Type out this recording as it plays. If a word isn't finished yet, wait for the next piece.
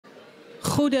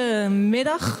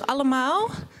Goedemiddag allemaal.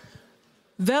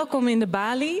 Welkom in de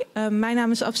Balie. Mijn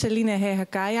naam is Afseline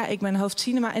Hehakaya. Ik ben hoofd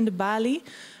cinema in de Balie.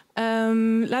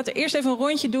 Laten we eerst even een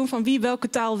rondje doen van wie welke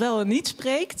taal wel en niet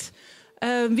spreekt.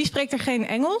 Wie spreekt er geen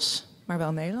Engels, maar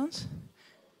wel Nederlands?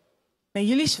 Nee,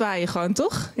 jullie zwaaien gewoon,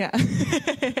 toch? Ja.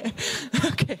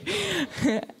 Oké.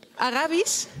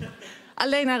 Arabisch?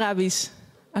 Alleen Arabisch.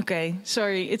 Okay,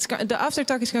 sorry. The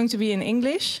aftertalk is going to be in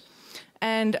English.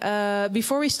 And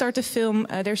before we start the film,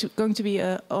 there's going to be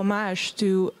a homage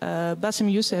to Bassem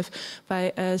Youssef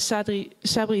by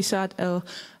Sabri Saad El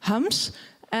Hams.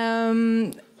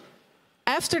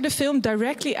 After the film,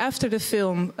 directly after the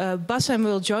film, Bassem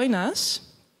will join us.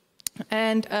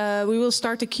 And we will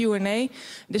start the Q&A.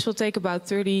 This will take about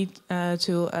 30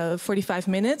 to 45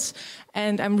 minutes.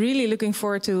 And I'm really looking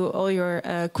forward to all your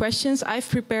questions. I've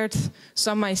prepared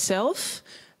some myself,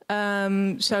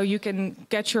 so you can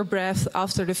catch your breath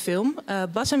after the film.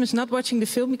 Bassem is not watching the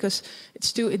film because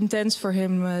it's too intense for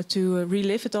him to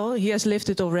relive it all. He has lived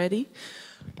it already.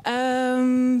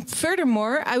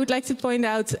 Furthermore, I would like to point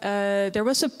out there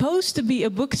was supposed to be a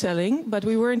book selling, but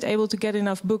we weren't able to get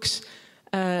enough books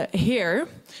here.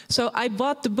 So I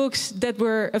bought the books that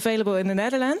were available in the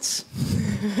Netherlands.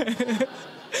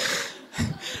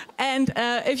 And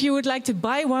if you would like to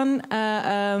buy one,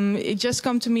 just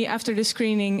come to me after the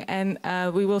screening and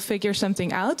we will figure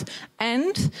something out.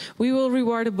 And we will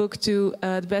reward a book to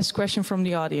the best question from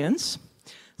the audience.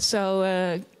 So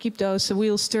keep those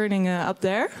wheels turning up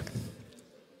there.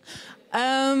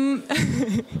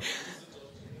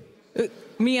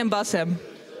 Me and Bassem.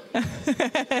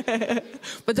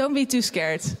 But don't be too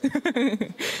scared.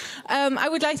 I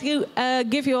would like to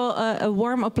give you all a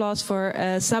warm applause for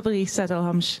Sabri Saad El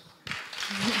Hams.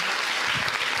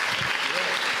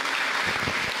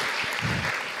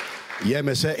 يا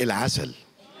مساء العسل.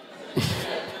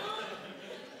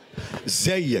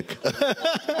 ازيك؟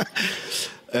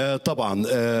 طبعا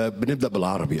بنبدأ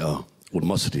بالعربي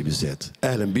والمصري بالذات.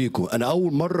 اهلا بيكم. انا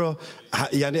اول مره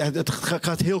يعني het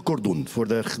gaat heel kort doen voor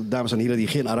de dames en heren die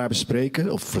geen Arabisch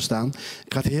spreken of verstaan.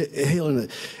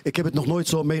 Ik heb het nog nooit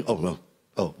zo mee.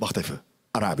 Oh, wacht even.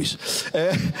 Arabisch.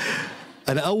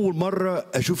 انا اول مره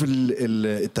اشوف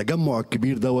التجمع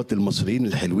الكبير دوت المصريين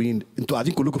الحلوين. انتوا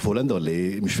قاعدين كلكم في هولندا ولا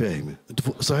ايه؟ مش فاهم.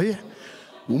 انتوا صحيح؟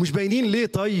 ومش باينين ليه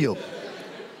طيب؟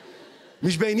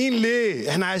 مش باينين ليه؟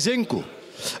 احنا عايزينكم.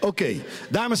 Oké,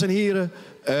 dames en heren,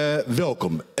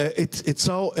 welkom. Het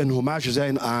zou een hommage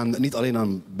zijn aan, niet alleen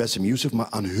aan Bassem Youssef, maar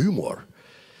aan humor.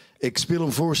 Ik speel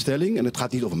een voorstelling, en het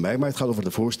gaat niet over mij, maar het gaat over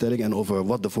de voorstelling en over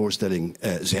wat de voorstelling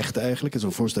zegt eigenlijk. Het is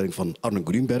een voorstelling van Arno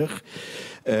Grünberg,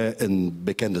 een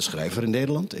bekende schrijver in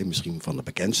Nederland, en misschien van de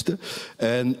bekendste.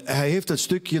 En hij heeft een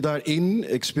stukje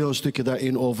daarin, ik speel een stukje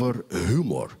daarin over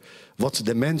humor. Wat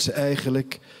de mens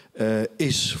eigenlijk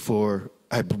is voor...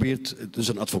 Hij probeert, dus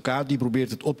een advocaat die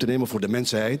probeert het op te nemen voor de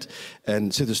mensheid.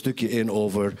 En zit een stukje in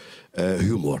over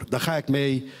humor. Daar ga ik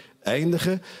mee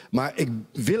eindigen. Maar ik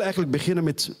wil eigenlijk beginnen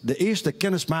met de eerste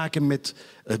kennismaking met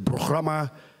het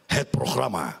programma. Het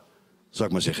programma, zou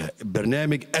ik maar zeggen.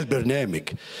 Bernameg, El Bernameg.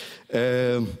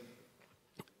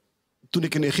 Toen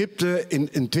ik in Egypte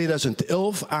in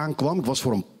 2011 aankwam, ik was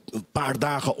voor een paar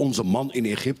dagen onze man in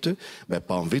Egypte, bij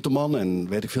Paul Witteman en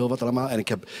weet ik veel wat allemaal. En ik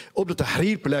heb op de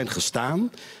Tahrirplein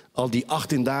gestaan, al die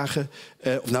 18 dagen,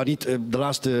 of nou niet,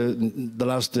 de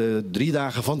laatste 3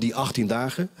 dagen van die 18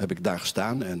 dagen heb ik daar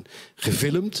gestaan en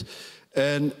gefilmd.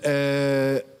 En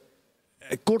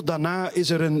kort daarna is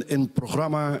er een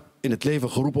programma in het leven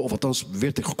geroepen, of althans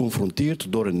werd ik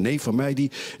geconfronteerd door een neef van mij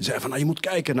die zei van, nou, je moet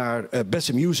kijken naar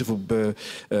Bassem Youssef op de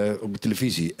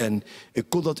televisie. En ik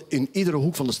kon dat in iedere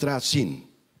hoek van de straat zien.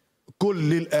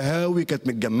 كل القهاوي كانت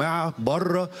متجمعه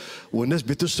بره والناس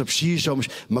بتشرب شيشه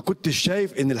ما كنتش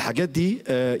شايف ان الحاجات دي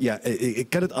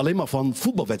كانت alleen maar van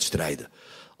voetbalwedstrijden.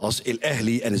 Als El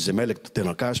Ahly en de Zamalek tegen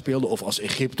elkaar speelden, of als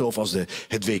Egypte, of als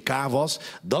het WK was,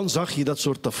 dan zag je dat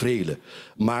soort taferelen.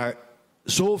 Maar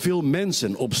zoveel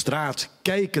mensen op straat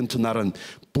kijkend naar een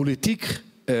politiek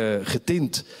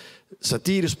getint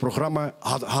satirisch programma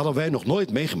hadden wij nog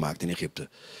nooit meegemaakt in Egypte.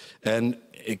 En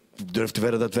ik durf te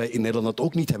wedden dat wij in Nederland dat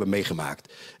ook niet hebben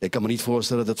meegemaakt. Ik kan me niet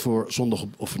voorstellen dat voor zondag,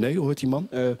 of nee, hoe heet die man?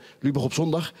 Lubach op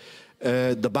zondag.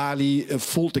 De Balie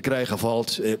vol te krijgen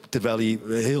valt, terwijl hij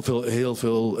heel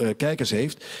veel kijkers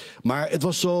heeft. Maar het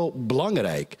was zo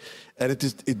belangrijk. En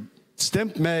het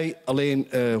stemt mij alleen,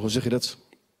 hoe zeg je dat?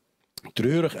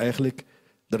 Treurig eigenlijk,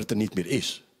 dat het er niet meer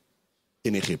is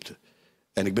in Egypte.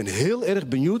 En ik ben heel erg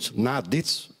benieuwd na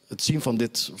het zien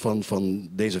van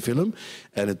deze film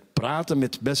en het praten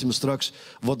met Bassem straks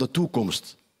wat de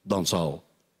toekomst dan zal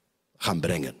gaan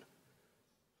brengen.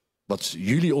 Wat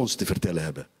jullie ons te vertellen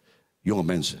hebben. Jonge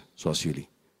mensen, zoals jullie.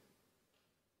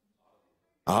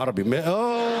 Arabi.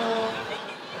 Oh.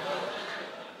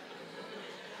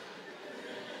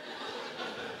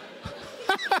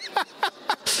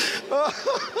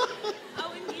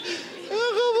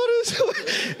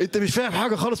 انت مش فاهم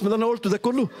حاجه خالص من اللي انا قلته ده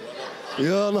كله.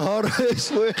 يا نهار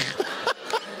اسود.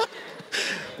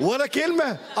 ولا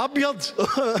كلمه ابيض.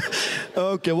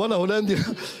 اوكي ولا هولندي.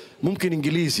 ممكن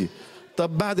انجليزي.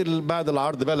 طب بعد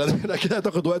العرض بقى لان كده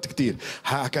هتاخد وقت كتير.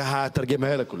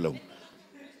 هترجمها لك كلهم.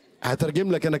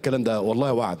 هترجم لك انا الكلام ده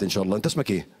والله وعد ان شاء الله. انت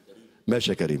اسمك ايه؟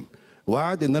 ماشي يا كريم.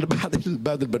 وعد ان انا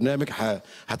بعد البرنامج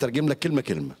هترجم لك كلمه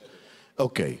كلمه.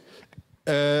 اوكي.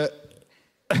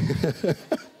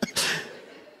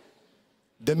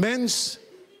 De mens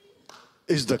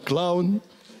is de clown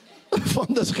van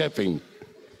de schepping.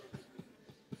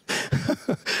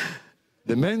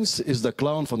 De mens is de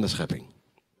clown van de schepping.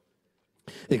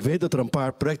 Ik weet dat er een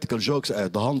paar practical jokes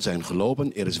uit de hand zijn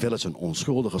gelopen. Er is wel eens een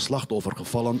onschuldige slachtoffer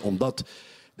gevallen omdat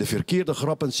de verkeerde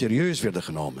grappen serieus werden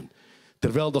genomen.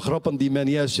 Terwijl de grappen die men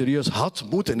juist serieus had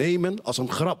moeten nemen als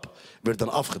een grap werden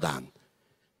afgedaan.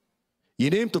 Je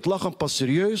neemt het lachen pas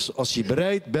serieus als je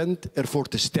bereid bent ervoor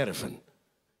te sterven.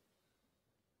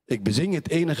 Ik bezing het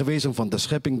enige wezen van de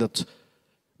schepping dat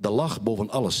de lach boven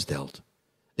alles stelt.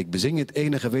 Ik bezing het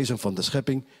enige wezen van de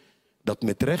schepping dat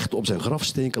met recht op zijn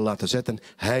grafsteen kan laten zetten.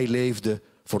 Hij leefde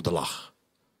voor de lach.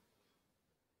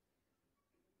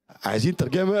 عايزين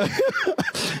ترجمة.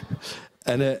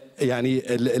 أنا يعني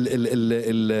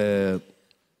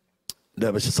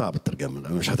لا بس صعب الترجمة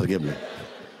مش هترجم لك.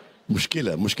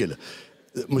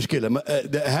 مشكلة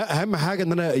أهم حاجة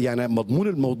إن أنا يعني مضمون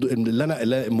الموضوع اللي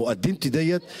أنا مقدمتي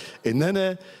ديت إن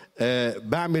أنا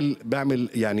بعمل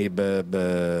يعني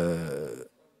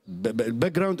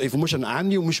الباك جراوند انفورميشن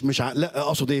عني ومش لا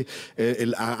اقصد ايه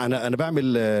انا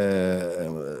بعمل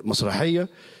مسرحيه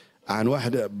عن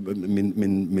واحد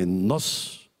من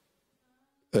نص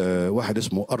واحد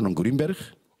اسمه ارنون جرينبرغ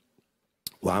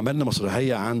وعملنا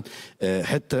مسرحيه عن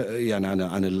حته يعني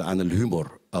عن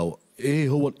الهيومور او ايه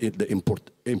هو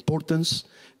importance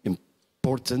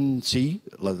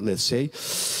let's say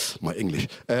my English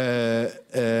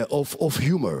of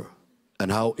humor and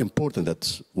how important that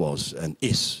was and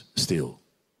is still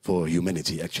for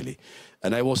humanity actually.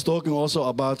 And I was talking also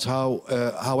about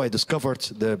how I discovered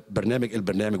the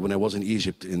Bernameg when I was in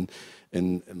Egypt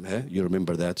you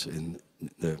remember that in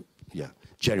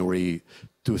January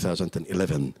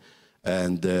 2011.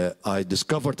 And I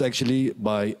discovered actually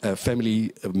by a family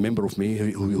member of me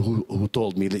who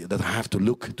told me that I have to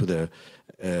look to the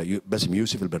Bassem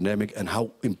Youssef Bernameg and how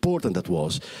important that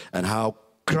was and how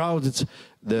crowded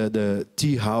the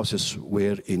tea houses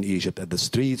were in Egypt at the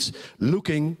streets,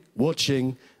 watching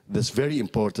this very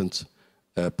important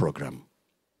program.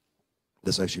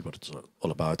 That's actually what it's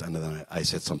all about. And then I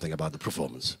said something about the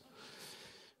performance,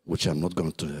 which I'm not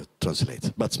going to translate.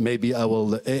 But maybe I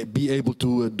will be able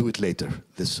to do it later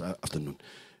this afternoon.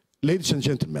 Ladies and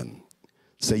gentlemen,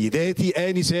 Sayyidati,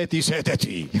 Anisati,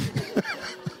 Sadati.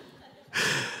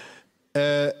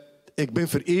 Ik ben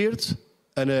vereerd.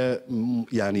 أنا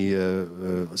يعني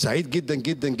سعيد جدا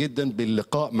جدا جدا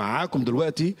باللقاء معاكم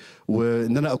دلوقتي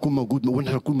وإن أنا أكون موجود وإن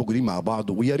احنا نكون موجودين مع بعض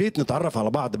ويا ريت نتعرف على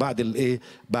بعض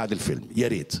بعد الفيلم يا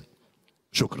ريت.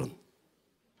 شكرا.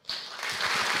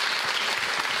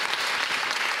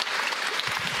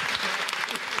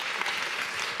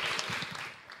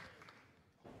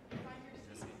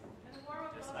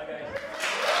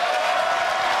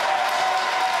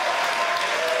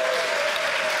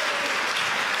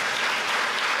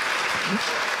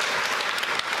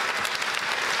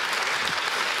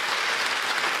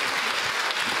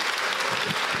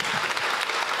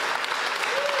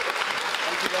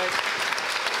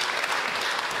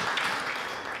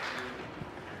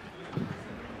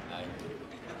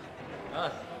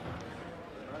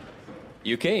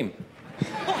 You came.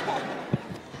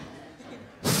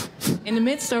 In the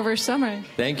midst of our summer.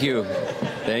 Thank you.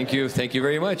 Thank you. Thank you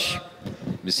very much.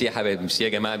 Merci ya habib, merci ya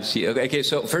jama'a, merci. Okay,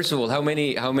 so first of all, how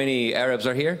many Arabs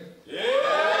are here?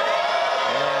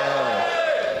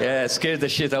 Yeah, scared the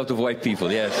shit out of white people.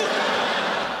 Yes.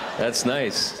 That's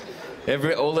nice.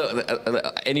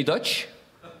 Any Dutch?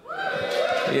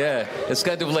 Yeah, it's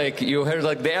kind of like you heard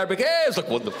like the Arabic. Hey, it's like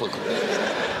what the fuck.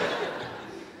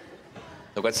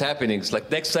 Look what's happening. It's like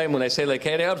next time when I say like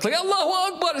hey, it's like Allahu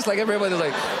Akbar. It's like everybody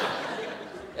like.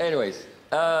 Anyways,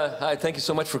 hi. Thank you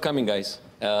so much for coming, guys,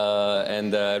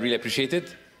 and really appreciate it.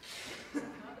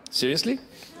 Seriously?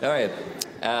 All right.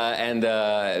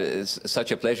 It's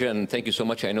such a pleasure, and thank you so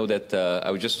much. I know that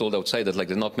I was just told outside that like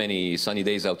there's not many sunny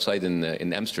days outside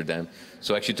in Amsterdam.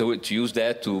 So actually to use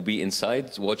that to be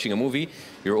inside watching a movie,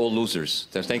 you're all losers.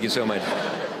 So thank you so much.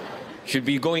 Should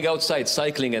be going outside,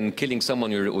 cycling and killing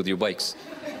someone with your bikes.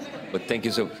 But thank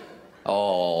you so.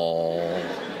 Oh.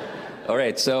 All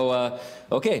right. So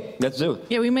okay, let's do it.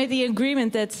 Yeah, we made the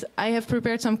agreement that I have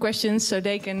prepared some questions so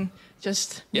they can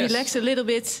just relax a little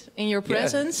bit in your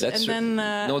presence, and then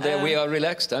no, we are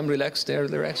relaxed. I'm relaxed. They're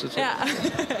relaxed. So. Yeah,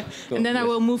 and then I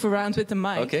will move around with the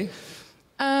mic. Okay.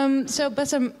 So,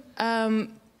 Bassem,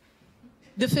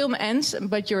 the film ends,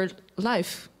 but your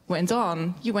life went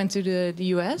on. You went to the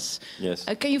US. Yes.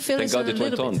 Can you fill us Thank God a it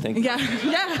little went bit? on. Thank you.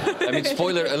 Yeah. I mean,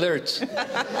 spoiler alert.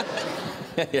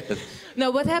 Yes. No,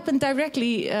 what happened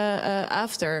directly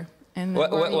after? And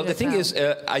well, the thing is,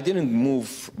 I didn't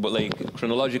move, but like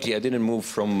chronologically, I didn't move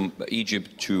from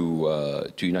Egypt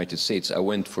to United States. I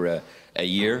went for a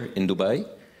year in Dubai,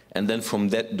 and then from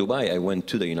that Dubai, I went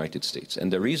to the United States.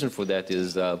 And the reason for that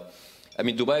is, I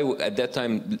mean, Dubai at that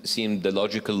time seemed the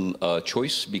logical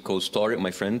choice because Tariq,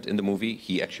 my friend in the movie,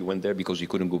 he actually went there because he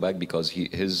couldn't go back because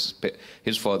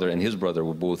his father and his brother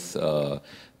were both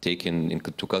taken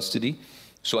into custody.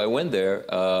 So I went there,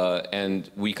 and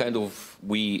we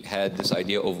had this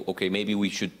idea of, okay, maybe we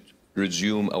should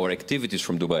resume our activities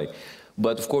from Dubai.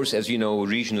 But of course, as you know,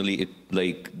 regionally,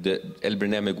 the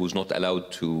Bernameg was not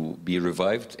allowed to be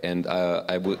revived. And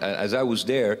as I was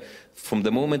there, from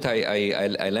the moment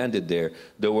I landed there,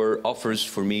 there were offers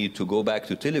for me to go back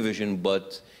to television,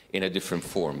 but in a different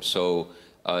form. So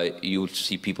you would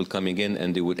see people coming in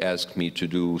and they would ask me to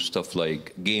do stuff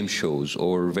like game shows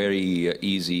or very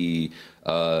easy,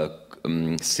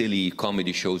 silly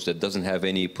comedy shows that doesn't have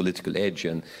any political edge.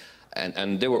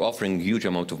 And they were offering a huge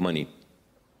amount of money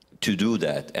to do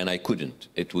that, and I couldn't.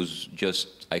 It was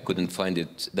just, I couldn't find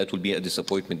it. That would be a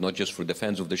disappointment, not just for the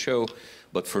fans of the show,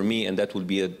 but for me, and that would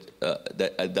be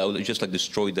that would just like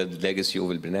destroy the legacy of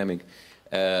Bernameg.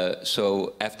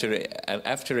 So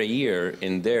after a year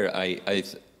in there,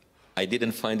 I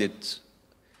didn't find it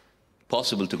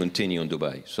possible to continue in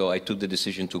Dubai. So I took the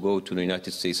decision to go to the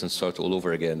United States and start all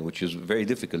over again, which is very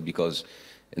difficult because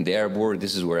in the Arab world,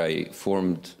 this is where I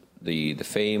formed the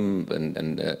fame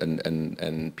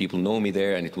and people know me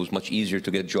there, and it was much easier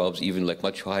to get jobs, even like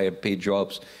much higher paid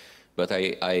jobs. But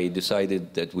I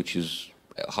decided that, which is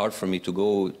hard for me, to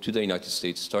go to the United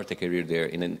States, start a career there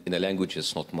in a language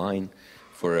that's not mine,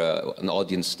 for an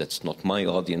audience that's not my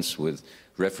audience, with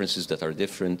references that are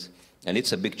different. And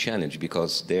it's a big challenge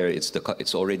because there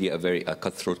it's already a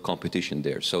cutthroat competition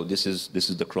there. So this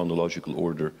is the chronological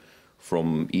order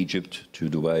from Egypt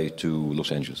to Dubai to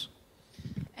Los Angeles.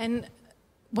 And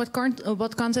what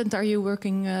content are you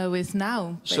working with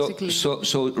now, basically?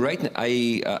 So right now,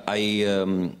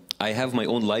 I have my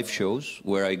own live shows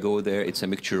where I go there. It's a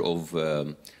mixture of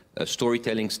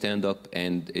storytelling, stand-up,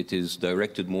 and it is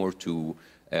directed more to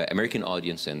American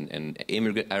audience and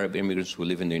Arab immigrants who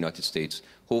live in the United States.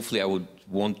 Hopefully, I would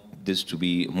want this to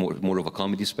be more of a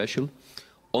comedy special.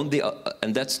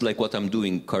 And that's like what I'm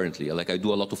doing currently. Like I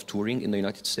do a lot of touring in the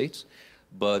United States,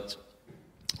 but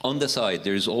on the side,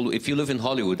 there's if you live in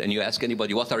Hollywood and you ask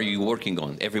anybody, what are you working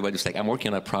on? Everybody's like, I'm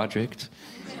working on a project.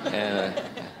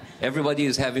 Everybody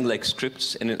is having like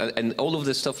scripts and all of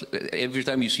this stuff. Every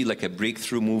time you see like a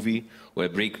breakthrough movie or a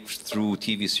breakthrough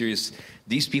TV series,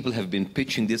 these people have been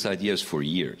pitching these ideas for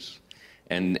years.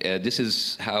 And this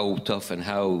is how tough and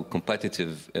how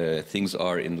competitive things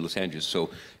are in Los Angeles.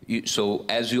 So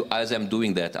as I'm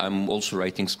doing that, I'm also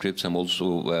writing scripts. I'm also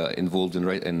involved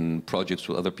in projects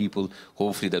with other people.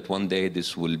 Hopefully that one day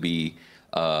this will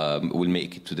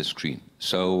make it to the screen.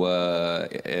 So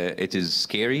it is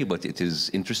scary, but it is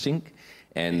interesting.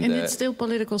 And it's still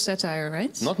political satire,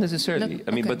 right? Not necessarily.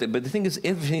 I mean, but the thing is,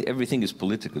 everything is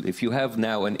political. If you have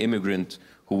now an immigrant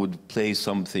who would play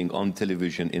something on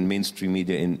television in mainstream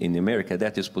media in America,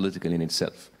 that is political in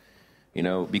itself. You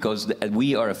know, because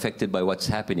we are affected by what's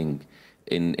happening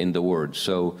in the world.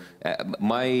 So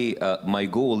my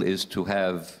goal is to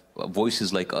have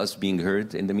voices like us being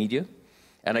heard in the media.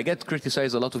 And I get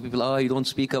criticized, a lot of people, you don't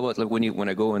speak about, like when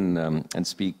I go and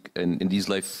speak in these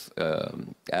life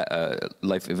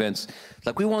events,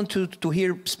 like we want to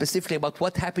hear specifically about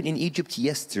what happened in Egypt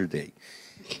yesterday.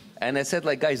 And I said,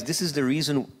 like, guys, this is the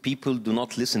reason people do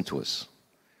not listen to us.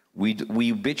 We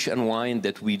bitch and whine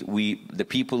that the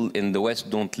people in the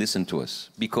West don't listen to us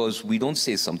because we don't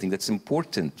say something that's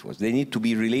important to us. They need to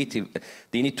be relative.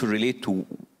 They need to relate to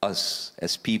us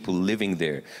as people living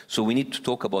there. So we need to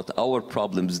talk about our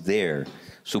problems there,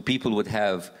 so people would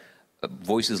have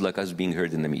voices like us being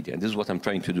heard in the media. And this is what I'm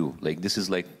trying to do. Like, this is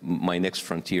like my next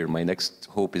frontier. My next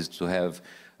hope is to have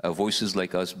voices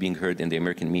like us being heard in the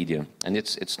American media. And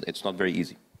it's not very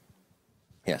easy.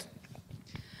 Yes.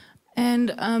 And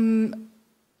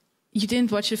you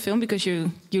didn't watch the film because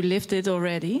you lived it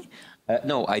already.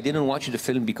 No, I didn't watch the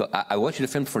film because I watched the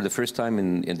film for the first time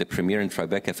in the premiere in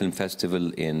Tribeca Film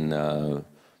Festival in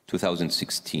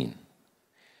 2016.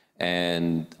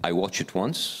 And I watched it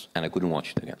once and I couldn't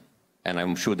watch it again. And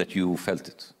I'm sure that you felt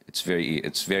it. It's very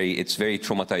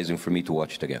traumatizing for me to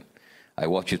watch it again. I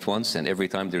watch it once, and every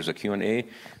time there's a Q&A,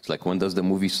 it's like, when does the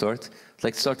movie start? It's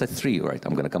like, start at 3, right?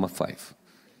 I'm going to come at 5.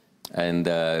 And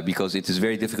because it is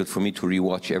very difficult for me to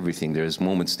rewatch everything. There's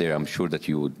moments there, I'm sure that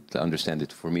you would understand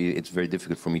it. For me, it's very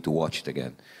difficult for me to watch it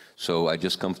again. So I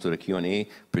just come to the Q&A,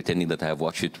 pretending that I have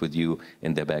watched it with you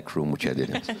in the back room, which I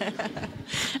didn't.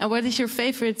 And what is your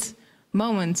favorite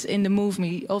moment in the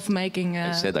movie of making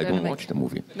I said I don't watch the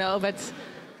movie. No, but...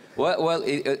 Well,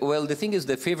 the thing is,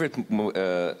 the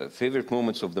favorite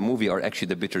moments of the movie are actually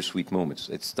the bittersweet moments.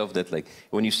 It's stuff that, like,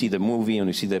 when you see the movie and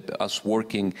you see us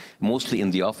working, mostly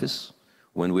in the office,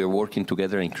 when we're working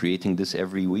together and creating this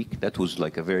every week, that was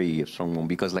like a very strong moment.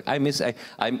 Because, like, I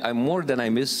more than I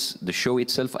miss the show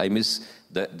itself, I miss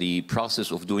the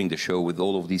process of doing the show with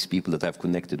all of these people that I've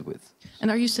connected with.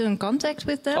 And are you still in contact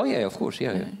with them? Oh yeah, of course,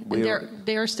 yeah. And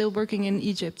they are still working in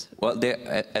Egypt. Well,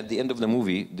 at the end of the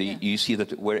movie, you see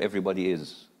that where everybody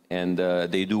is, and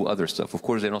they do other stuff. Of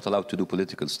course, they're not allowed to do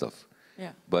political stuff.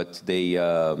 Yeah. But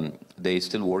they're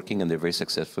still working, and they're very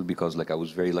successful because, like, I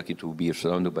was very lucky to be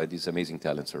surrounded by these amazing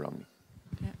talents around me.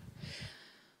 Yeah.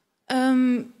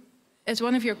 As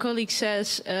one of your colleagues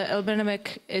says,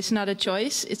 Bernameg is not a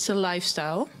choice; it's a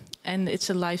lifestyle, and it's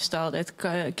a lifestyle that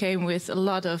came with a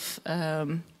lot of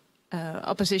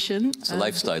opposition. It's a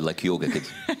lifestyle like yoga, kid.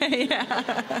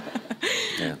 Yeah.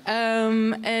 Yeah.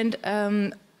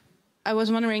 I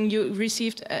was wondering, you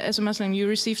received, as a Muslim, you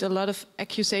received a lot of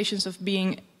accusations of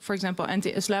being, for example,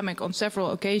 anti-Islamic on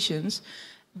several occasions,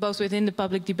 both within the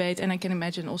public debate and I can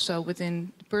imagine also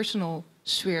within the personal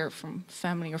sphere from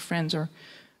family or friends or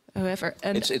whoever.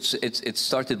 And it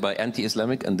started by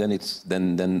anti-Islamic, and then it's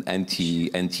then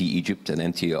anti-Egypt and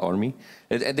anti-army.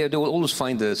 They will always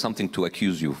find something to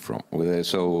accuse you from.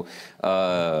 So.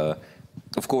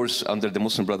 Of course, under the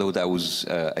Muslim Brotherhood, I was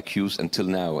accused until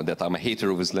now that I'm a hater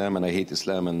of Islam and I hate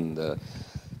Islam. And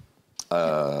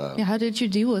yeah, how did you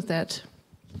deal with that?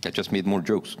 I just made more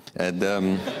jokes. And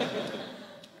the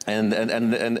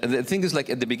thing is, like,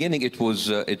 at the beginning, it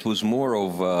was more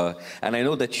of, and I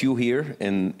know that you here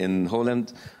in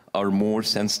Holland are more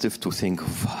sensitive to think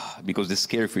of, because it's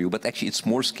scary for you. But actually, it's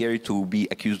more scary to be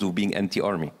accused of being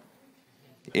anti-army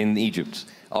in Egypt.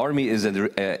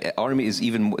 The army is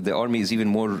even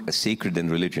more sacred than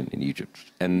religion in Egypt,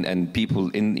 and people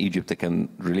in Egypt that can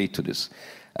relate to this,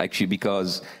 actually,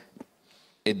 because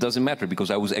it doesn't matter,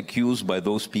 because I was accused by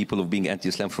those people of being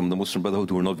anti-Islam from the Muslim Brotherhood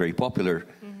who were not very popular,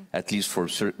 at least for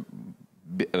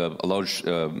a large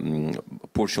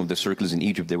portion of the circles in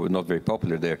Egypt. They were not very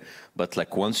popular there, but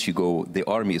like once you go, the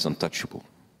army is untouchable.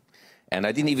 And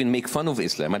I didn't even make fun of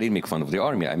Islam. I didn't make fun of the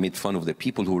army. I made fun of the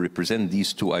people who represent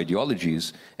these two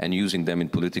ideologies and using them in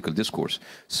political discourse.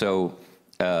 So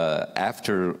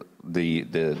after the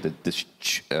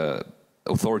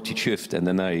authority shift, and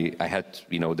then I had,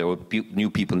 there were new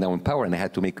people now in power, and I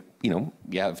had to make, you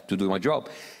have to do my job.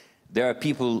 There are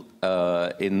people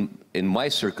in my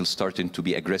circle starting to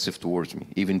be aggressive towards me,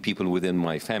 even people within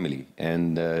my family,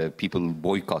 and people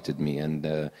boycotted me,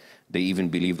 and they even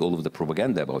believed all of the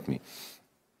propaganda about me.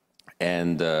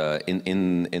 And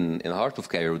in the heart of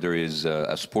Cairo, there is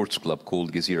a sports club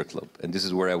called Gezira Club, and this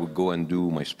is where I would go and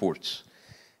do my sports.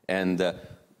 And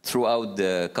throughout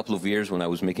the couple of years when I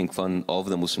was making fun of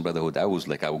the Muslim Brotherhood, I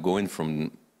would go in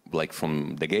from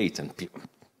the gate, and people,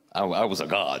 I was a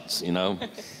god,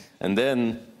 And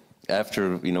then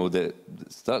after the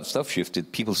stuff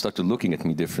shifted, people started looking at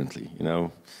me differently,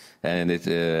 And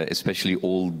especially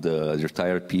old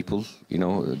retired people,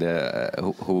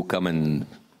 who come and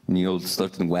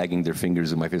started wagging their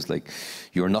fingers in my face, like,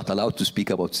 you're not allowed to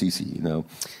speak about Sisi,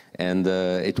 And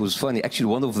it was funny. Actually,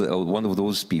 one of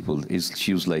those people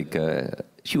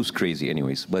she was crazy,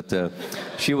 anyways. But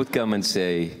she would come and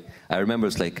say, I remember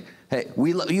it's like, hey,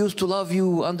 we used to love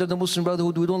you under the Muslim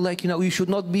Brotherhood. We don't like you now. You should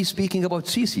not be speaking about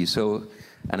Sisi. So,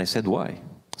 and I said, why?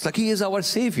 It's like, he is our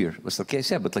savior. It's like, I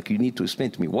said, but like, you need to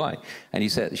explain to me why. And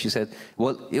she said,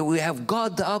 well, we have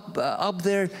God up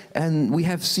there, and we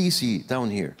have Sisi down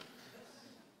here.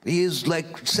 He is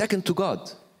like second to God.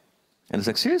 And it's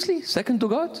like, seriously, second to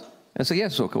God? And I said,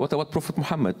 yes. Okay. What about Prophet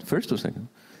Muhammad, first or second?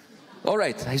 All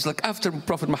right. He's like, after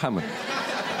Prophet Muhammad.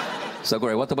 It's like, all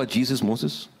right, what about Jesus,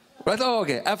 Moses? Right, oh,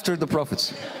 okay, after the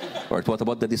prophets. All right, what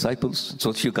about the disciples?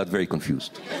 So she got very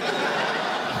confused.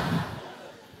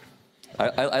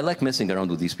 I like messing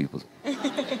around with these people.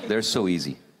 They're so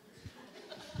easy.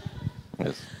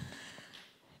 Yes.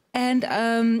 And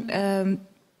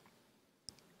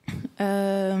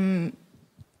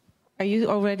are you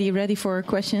already ready for a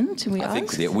question to be asked? I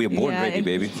think we're born ready,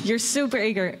 baby. You're super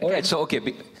eager. All right, so okay,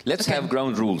 let's have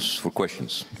ground rules for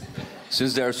questions.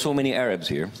 Since there are so many Arabs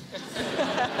here,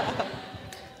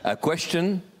 a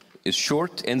question is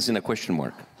short, ends in a question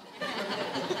mark.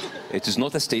 It is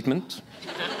not a statement.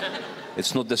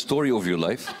 It's not the story of your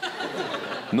life.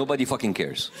 Nobody fucking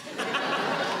cares.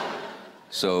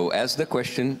 So ask the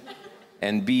question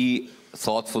and be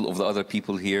thoughtful of the other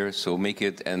people here. So make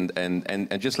it and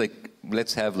just like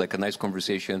let's have like a nice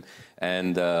conversation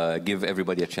and give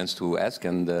everybody a chance to ask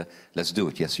and let's do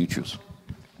it. Yes, you choose.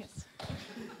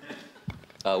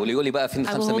 واللي يقول لي بقى فين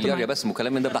 5 مليار يا باسم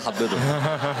وكلام من ده بحضره.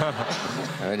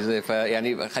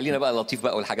 يعني خلينا بقى لطيف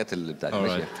بقى والحاجات اللي بتاعت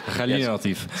ماشي. خلينا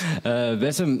لطيف.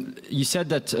 Bassem, you said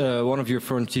that one of your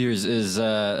frontiers is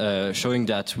showing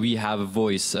that we have a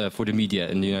voice for the media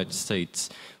in the United States.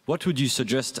 What would you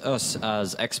suggest us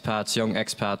as expats, young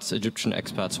expats, Egyptian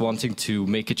expats, wanting to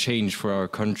make a change for our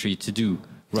country to do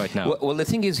right now? Well, the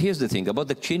thing is, here's the thing about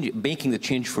the change, making the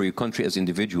change for your country as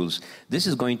individuals. This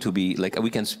is going to be like we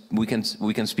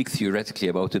can speak theoretically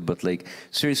about it, but like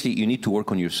seriously, you need to work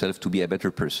on yourself to be a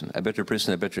better person, a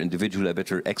better individual, a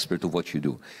better expert of what you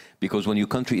do. Because when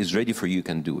your country is ready for you, you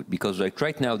can do it. Because like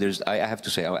right now, I have to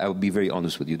say, I will be very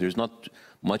honest with you. There's not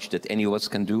much that any of us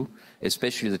can do,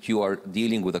 especially that you are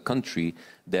dealing with a country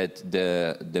that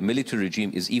the military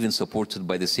regime is even supported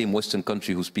by the same Western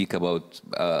country who speak about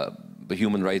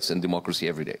human rights and democracy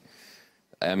every day.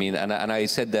 I mean, and I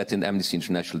said that in Amnesty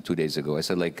International 2 days ago. I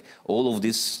said, like, all of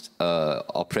this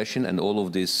oppression and all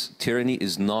of this tyranny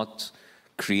is not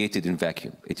created in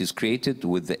vacuum. It is created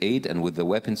with the aid and with the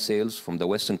weapon sales from the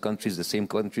Western countries, the same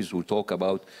countries who talk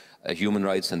about human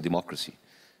rights and democracy.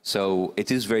 So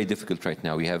it is very difficult right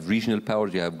now. We have regional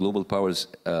powers, you have global powers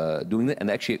doing that,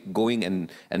 and actually going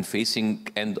and facing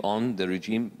end-on the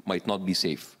regime might not be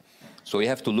safe. So you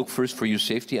have to look first for your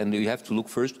safety, and you have to look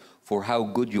first for how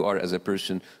good you are as a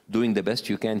person, doing the best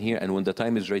you can here, and when the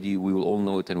time is ready, we will all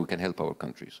know it and we can help our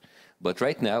countries. But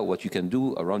right now, what you can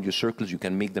do around your circles, you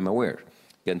can make them aware.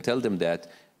 You can tell them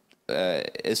that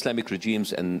Islamic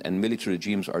regimes and military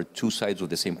regimes are two sides of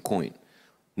the same coin.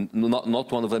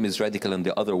 Not one of them is radical and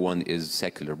the other one is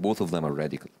secular. Both of them are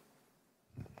radical.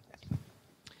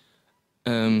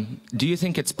 Do you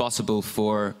think it's possible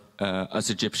for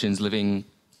us Egyptians living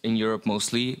in Europe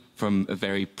mostly, from a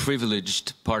very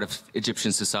privileged part of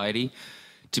Egyptian society,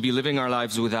 to be living our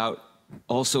lives without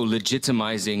also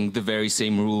legitimizing the very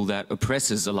same rule that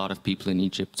oppresses a lot of people in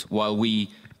Egypt, while we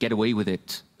get away with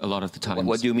it a lot of the time?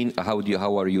 What do you mean? How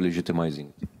are you legitimizing?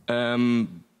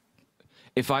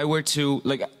 If I were to,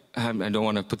 like, I don't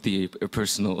want to put the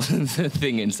personal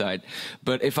thing inside,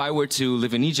 but if I were to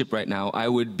live in Egypt right now, I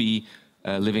would be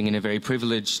living in a very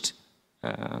privileged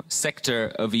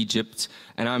sector of Egypt,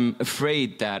 and I'm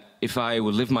afraid that if I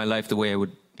would live my life the way I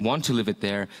would want to live it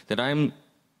there, that I'm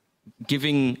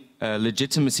giving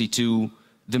legitimacy to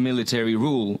the military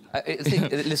rule.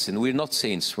 Listen, we're not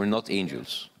saints, we're not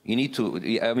angels. You need to,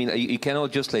 I mean, you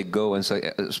cannot just like go and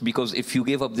say, because if you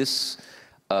give up this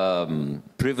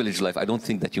privileged life, I don't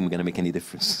think that you're going to make any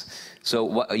difference.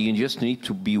 So you just need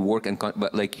to be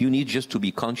but like you need just to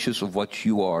be conscious of what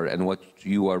you are and what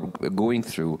you are going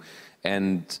through,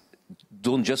 and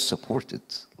don't just support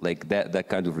it, like that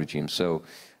kind of regime. So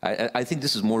I think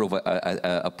this is more of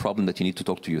a problem that you need to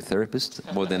talk to your therapist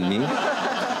more than me.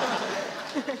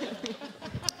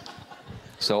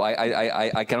 So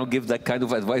I cannot give that kind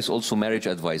of advice. Also marriage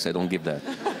advice, I don't give that.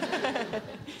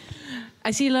 I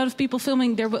see a lot of people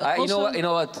filming. There will also... You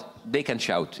know what? They can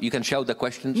shout. You can shout the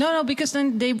questions. No, because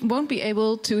then they won't be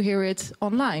able to hear it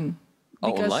online.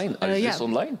 Because, online? Is this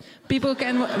online? People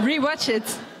can rewatch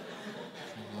it.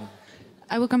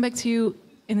 I will come back to you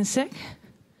in a sec.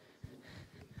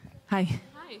 Hi.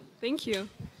 Hi, thank you.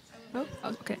 Oh,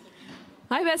 okay.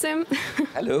 Hi, Bassem.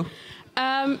 Hello.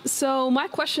 So my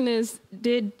question is,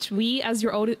 did we, as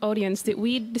your audience, did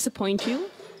we disappoint you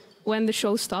when the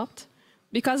show stopped?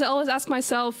 Because I always ask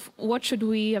myself, what should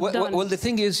we have done? Well, the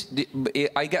thing is,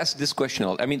 I guess this question,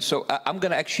 I mean, so I'm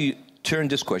going to actually turn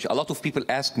this question. A lot of people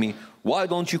ask me, why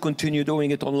don't you continue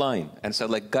doing it online? And so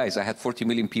like, guys, I had 40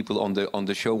 million people on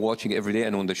the show watching every day,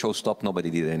 and when the show stopped, nobody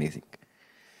did anything.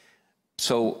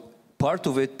 So part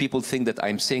of it, people think that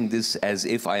I'm saying this as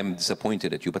if I am disappointed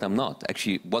at you, but I'm not.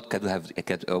 Actually, what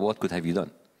could have you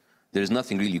done? There is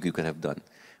nothing really you could have done.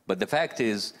 But the fact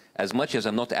is, as much as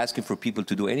I'm not asking for people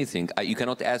to do anything, you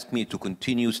cannot ask me to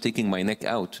continue sticking my neck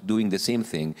out, doing the same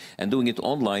thing, and doing it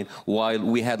online while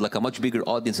we had like a much bigger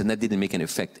audience and that didn't make an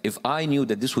effect. If I knew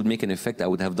that this would make an effect, I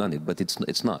would have done it, but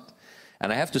it's not. And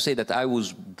I have to say that I was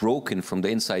broken from the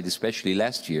inside, especially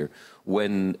last year,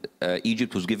 when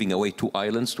Egypt was giving away 2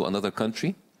 islands to another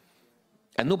country,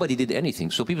 and nobody did anything.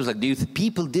 So people like,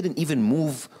 people didn't even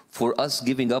move for us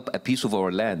giving up a piece of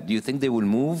our land. Do you think they will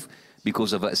move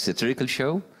because of a satirical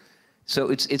show? So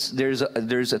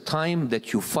there's a time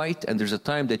that you fight, and there's a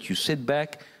time that you sit back,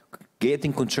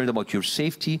 getting concerned about your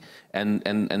safety,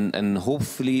 and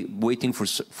hopefully waiting for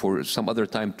some other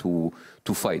time to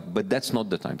fight. But that's not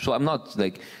the time. So I'm not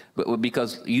like,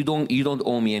 because you don't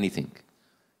owe me anything.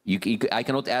 I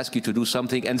cannot ask you to do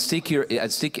something and stick your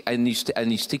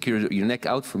neck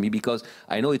out for me, because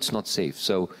I know it's not safe.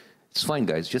 So it's fine,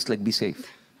 guys. Just like be safe.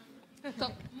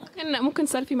 طب ممكن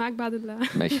سيلفي معاك بعد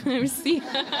ماشي. ميرسي.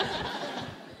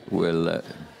 Well,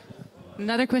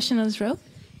 Another question on this row.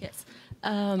 Yes.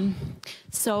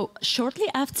 So shortly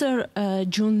after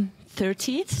June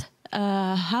 30th,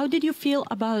 how did you feel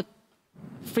about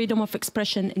freedom of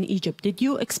expression in Egypt? Did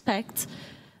you expect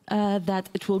that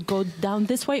it will go down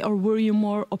this way, or were you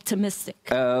more optimistic?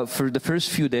 For the first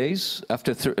few days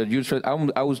after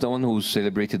I was the one who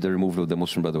celebrated the removal of the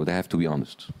Muslim Brotherhood. I have to be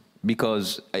honest,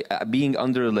 because being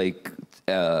under like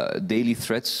daily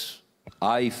threats,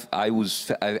 I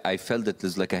felt that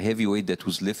there's like a heavy weight that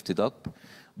was lifted up,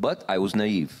 but I was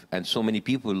naive, and so many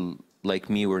people like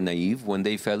me were naive when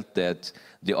they felt that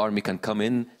the army can come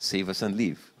in, save us, and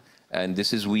leave. And this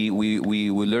is we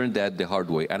learned that the hard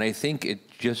way. And I think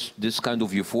this kind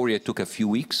of euphoria took a few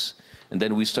weeks, and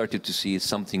then we started to see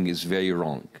something is very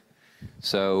wrong.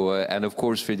 So and of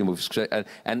course freedom of expression.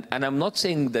 And I'm not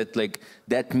saying that like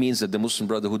that means that the Muslim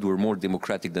Brotherhood were more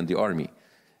democratic than the army.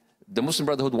 The Muslim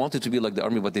Brotherhood wanted to be like the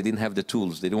army, but they didn't have the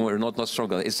tools. They were not strong.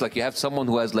 It's like you have someone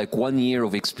who has like 1 year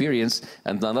of experience,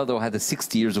 and another who had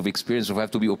 60 years of experience, who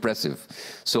have to be oppressive.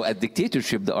 So at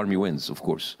dictatorship, the army wins, of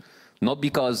course. Not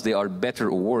because they are better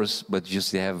or worse, but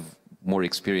just they have more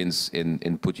experience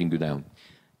in putting you down.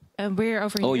 We're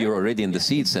over here. Oh, you're already in the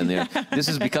seats, and this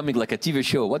is becoming like a TV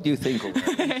show. What do you think?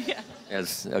 Yeah.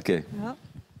 Yes, okay. Oh,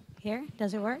 here,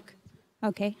 does it work?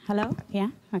 Okay, hello? Yeah,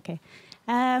 okay.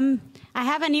 I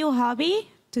have a new hobby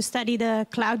to study the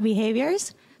cloud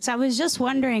behaviors. So I was just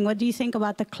wondering, what do you think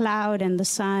about the cloud and the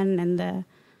sun and the...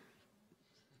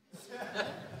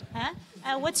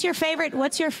 Huh? What's your favorite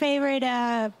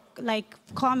like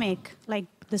comic, like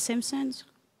The Simpsons?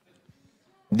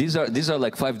 These are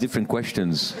like 5 different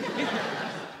questions.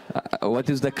 What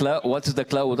is the cloud? What is the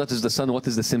cloud? What is the sun? What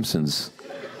is the Simpsons?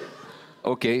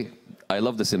 Okay, I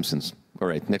love the Simpsons. All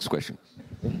right, next question.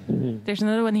 There's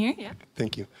another one here. Yeah.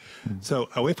 Thank you. So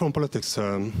away from politics,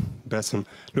 Bassem,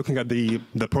 looking at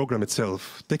the program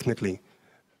itself, technically,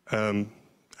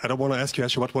 I don't want to ask you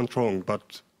actually what went wrong,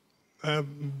 but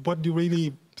what do you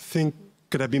really think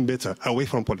could have been better away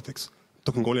from politics?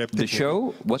 Talking only the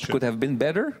show, what could have been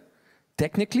better,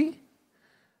 technically?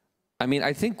 I mean,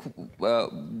 I think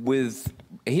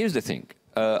here's the thing.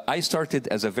 I started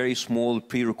as a very small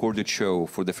pre-recorded show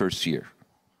for the first year.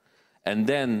 And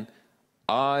then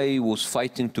I was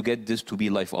fighting to get this to be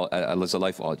live, as a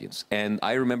live audience. And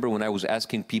I remember when I was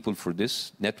asking people for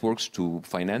this, networks to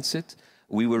finance it,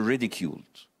 we were ridiculed.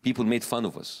 People made fun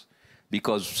of us,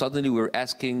 because suddenly we were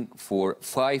asking for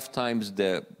 5 times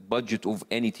the budget of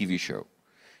any TV show.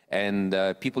 And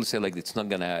people say like, it's not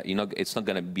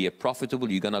gonna be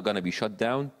profitable, you're gonna be shut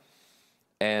down.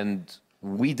 And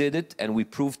we did it, and we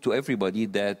proved to everybody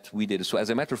that we did it. So as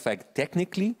a matter of fact,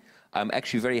 technically, I'm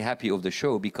actually very happy of the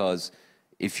show, because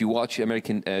if you watch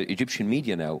Egyptian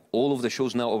media now, all of the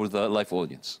shows now are the live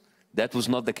audience. That was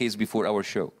not the case before our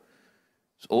show.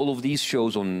 So all of these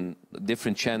shows on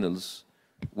different channels,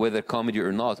 whether comedy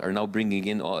or not, are now bringing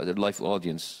in the live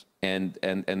audience. And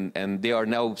they are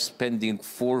now spending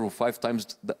 4 or 5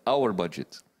 times our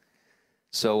budget.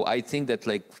 So I think that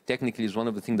like technically is one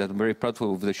of the things that I'm very proud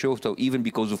of the show. So even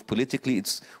because of politically,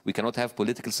 we cannot have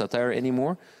political satire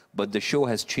anymore, but the show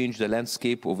has changed the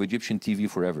landscape of Egyptian TV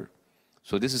forever.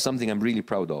 So this is something I'm really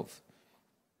proud of.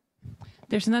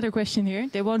 There's another question here.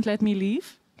 They won't let me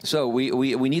leave. So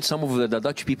we need some of the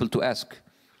Dutch people to ask.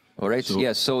 All right. So,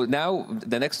 yes. So now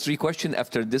the next 3 questions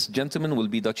after this gentleman will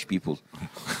be Dutch people,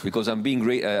 because I'm being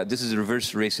this is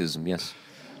reverse racism. Yes.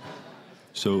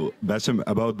 So Bassem,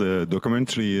 about the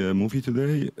documentary movie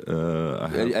today,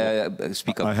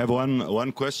 speak up. I have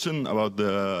one question about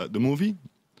the movie.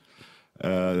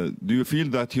 Do you feel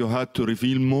that you had to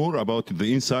reveal more about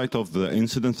the insight of the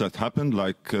incidents that happened,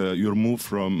 like your move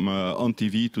from on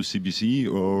TV to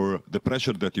CBC, or the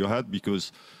pressure that you had?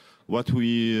 Because what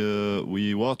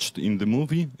we watched in the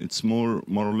movie, it's more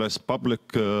or less public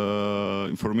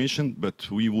information, but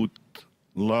we would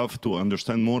love to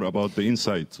understand more about the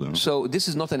insights. So this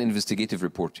is not an investigative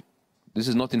reporting. This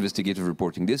is not investigative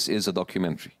reporting. This is a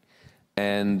documentary.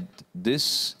 And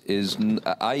this is,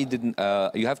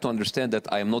 you have to understand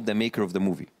that I am not the maker of the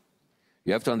movie.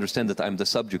 You have to understand that I'm the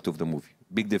subject of the movie.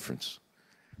 Big difference.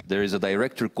 There is a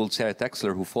director called Sarah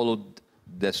Taxler who followed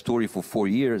the story for 4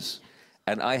 years,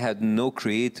 and I had no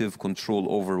creative control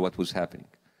over what was happening.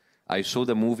 I saw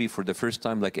the movie for the first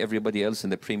time like everybody else in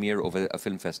the premiere of a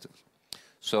film festival.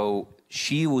 So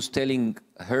she was telling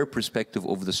her perspective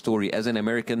of the story as an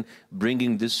American,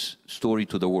 bringing this story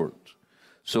to the world.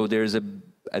 So there's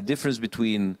a difference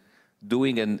between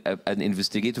doing an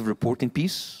investigative reporting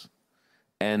piece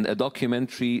and a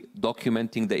documentary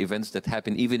documenting the events that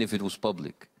happened, even if it was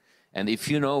public. And if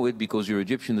you know it because you're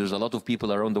Egyptian, there's a lot of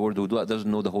people around the world who doesn't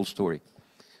know the whole story.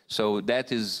 So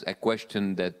that is a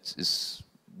question that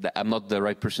I'm not the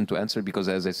right person to answer because,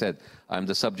 as I said, I'm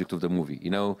the subject of the movie,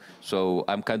 you know? So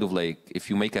I'm kind of like, if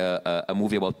you make a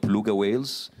movie about beluga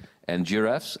whales and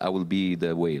giraffes, I will be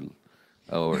the whale.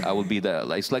 Or I will be the,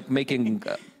 it's like making,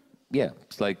 yeah,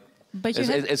 it's like,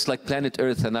 it's like planet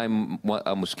Earth and I'm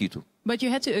a mosquito. But you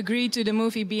had to agree to the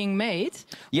movie being made.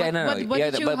 Yeah, but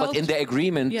in the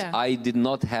agreement, yeah. I did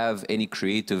not have any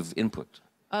creative input.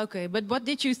 Okay, but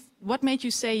what made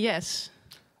you say yes?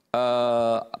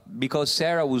 Because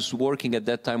Sarah was working at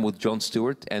that time with Jon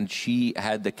Stewart, and she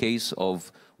had the case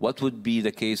of what would be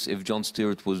the case if Jon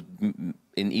Stewart was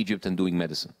in Egypt and doing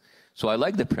medicine. So I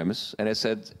liked the premise, and I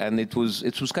said, and it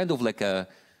was kind of like an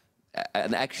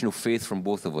action of faith from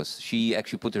both of us. She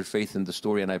actually put her faith in the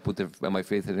story, and I put my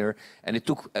faith in her. And it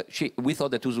took. We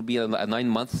thought that it would be a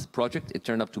 9-month project. It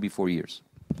turned out to be 4 years.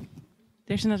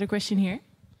 There's another question here.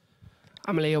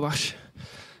 I'm Leo Wash.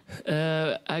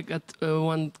 I got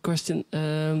one question.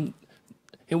 In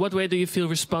what way do you feel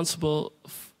responsible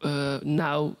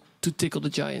now to tickle the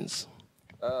giants?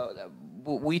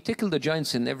 We tickle the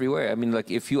giants in every way. I mean, like,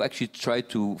 if you actually try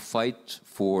to fight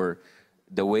for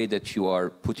the way that you are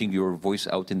putting your voice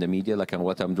out in the media, like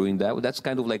what I'm doing, that's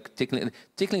kind of like tickling.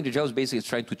 Tickling the giants basically is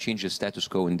trying to change the status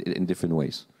quo in different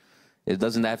ways. It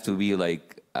doesn't have to be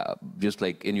like just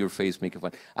like in your face, making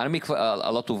fun. I make a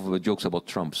lot of jokes about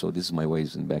Trump, so this is my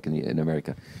ways back in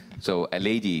America. So a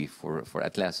lady for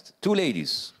at last. 2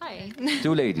 ladies. Hi.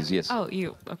 2 ladies, yes. Oh,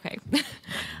 you, okay.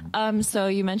 So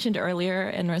you mentioned earlier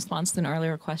in response to an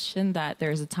earlier question that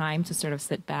there's a time to sort of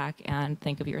sit back and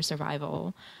think of your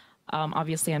survival.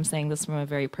 Obviously, I'm saying this from a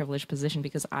very privileged position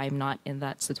because I'm not in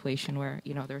that situation where,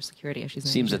 you know, there are security issues.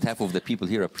 Seems that half of the people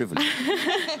here are privileged.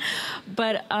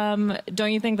 But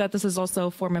don't you think that this is also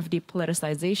a form of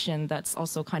depoliticization that's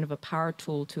also kind of a power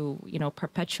tool to, you know,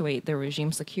 perpetuate the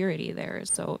regime security there?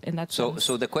 So in that sense...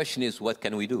 So the question is, what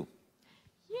can we do?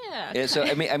 Yeah. So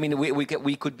I mean,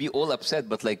 we could be all upset,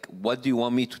 but like, what do you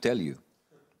want me to tell you?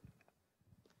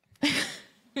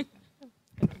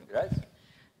 Right?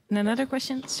 And another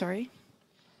question, sorry.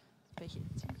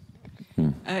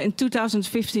 In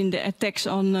 2015, the attacks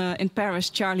in Paris,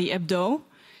 Charlie Hebdo,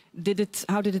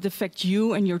 how did it affect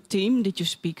you and your team? Did you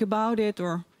speak about it,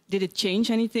 or did it change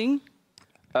anything?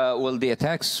 Well, the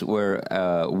attacks were,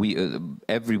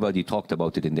 everybody talked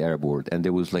about it in the Arab world, and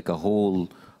there was like a whole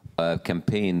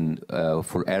campaign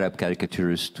for Arab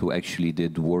caricaturists who actually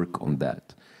did work on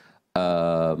that.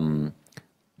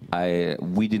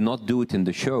 We did not do it in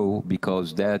the show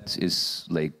because that is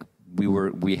like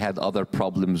we had other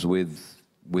problems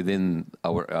within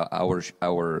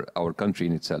our country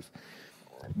in itself.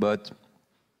 But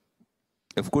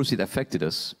of course it affected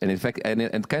us, and in fact,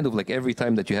 and kind of like every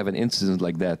time that you have an incident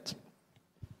like that,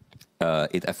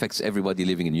 it affects everybody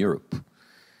living in Europe,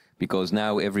 because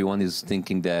now everyone is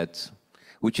thinking that,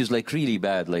 which is like really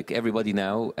bad. Like everybody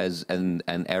now, as an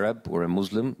Arab or a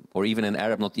Muslim, or even an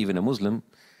Arab, not even a Muslim.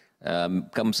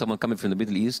 Someone coming from the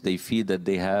Middle East, they feel that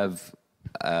they have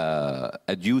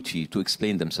a duty to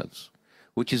explain themselves,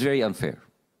 which is very unfair,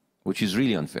 which is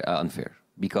really unfair,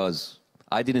 because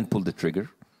I didn't pull the trigger.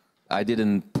 I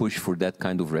didn't push for that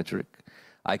kind of rhetoric.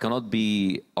 I cannot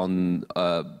be on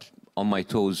my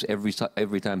toes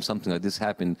every time something like this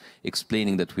happened,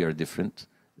 explaining that we are different.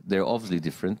 They're obviously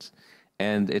different,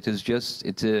 and it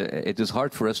is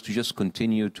hard for us to just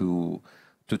continue to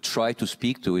try to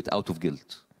speak to it out of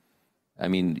guilt. I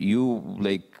mean, you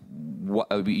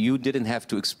didn't have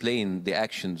to explain the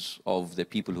actions of the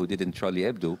people who did in Charlie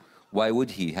Hebdo. Why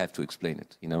would he have to explain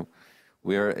it, you know?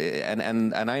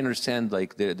 And I understand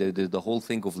like the whole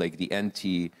thing of like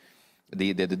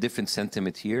the different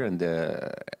sentiment here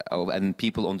and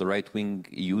people on the right wing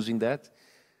using that,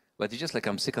 but it's just like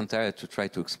I'm sick and tired to try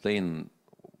to explain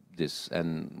this.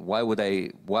 And why would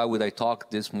I talk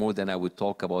this more than I would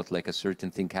talk about like a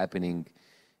certain thing happening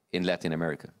in Latin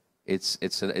America?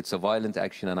 It's a violent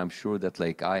action, and I'm sure that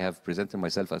like I have presented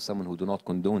myself as someone who do not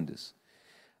condone this.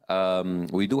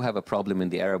 We do have a problem in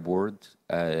the Arab world,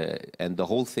 and the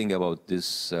whole thing about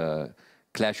this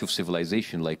clash of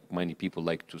civilization, like many people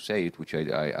like to say it, which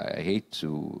I hate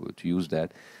to use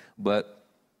that, but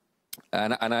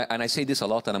and I say this a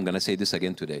lot, and I'm going to say this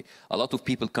again today. A lot of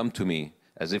people come to me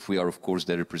as if we are, of course,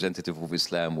 the representative of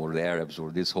Islam or the Arabs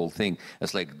or this whole thing.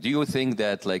 It's like, do you think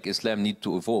that like Islam need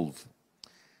to evolve?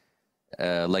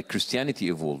 Like Christianity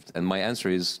evolved? And my answer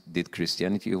is, did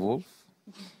Christianity evolve?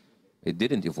 It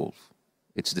didn't evolve.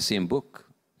 It's the same book.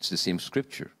 It's the same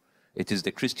scripture. It is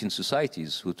the Christian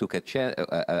societies who took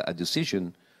a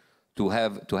decision to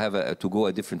go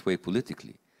a different way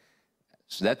politically.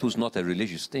 So that was not a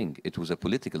religious thing. It was a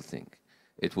political thing.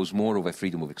 It was more of a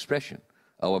freedom of expression.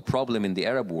 Our problem in the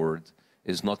Arab world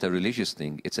is not a religious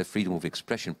thing. It's a freedom of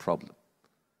expression problem.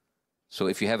 So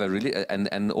if you have every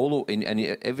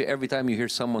time you hear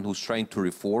someone who's trying to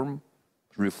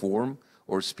reform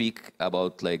or speak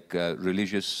about like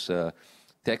religious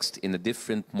text in a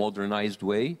different modernized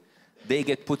way, they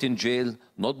get put in jail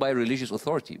not by religious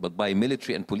authority but by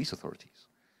military and police authorities.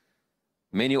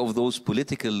 Many of those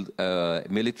political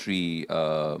military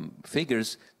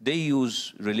figures, they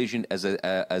use religion as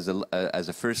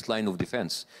a first line of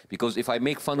defense, because if I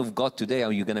make fun of God today,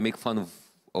 are you going to make fun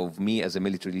of me as a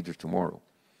military leader tomorrow?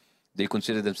 They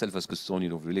consider themselves as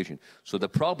custodian of religion. So the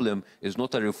problem is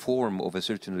not a reform of a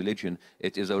certain religion,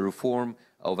 it is a reform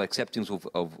of acceptance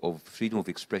of freedom of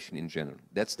expression in general.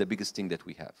 That's the biggest thing that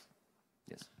we have.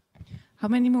 Yes. How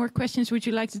many more questions would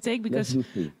you like to take? Because let's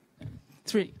do 3.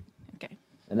 3. Okay.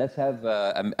 And let's have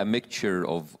a mixture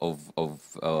of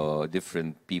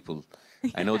different people.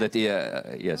 I know that,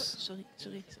 yes.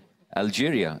 Sorry.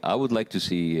 Algeria, I would like to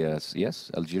see,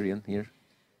 yes, Algerian here.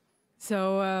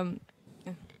 So,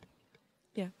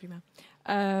 yeah, prima.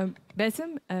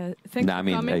 Bassem, thanks for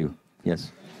coming. أيوه.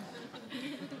 Yes.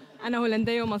 أنا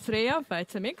هولندية ومصرية,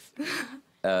 it's a mix.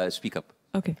 Speak up.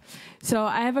 Okay. So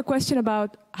I have a question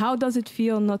about how does it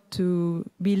feel not to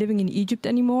be living in Egypt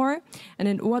anymore? And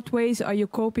in what ways are you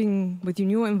coping with your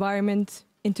new environment,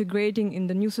 integrating in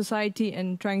the new society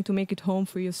and trying to make it home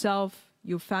for yourself,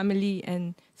 your family,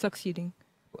 and succeeding?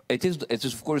 It is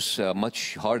of course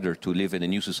much harder to live in a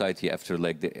new society after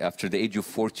the age of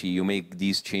 40. You make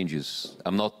these changes.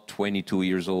 I'm not 22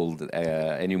 years old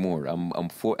anymore.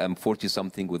 I'm 40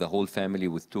 something with a whole family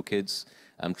with 2 kids.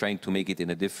 I'm trying to make it in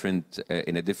a different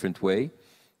way,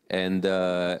 and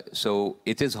so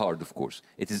it is hard, of course.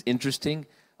 It is interesting.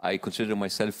 I consider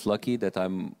myself lucky that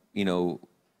I'm,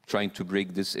 trying to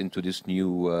break this into this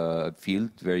new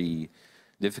field. Very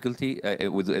difficulty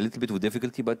with a little bit of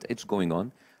difficulty, but it's going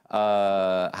on.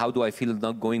 How do I feel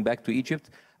not going back to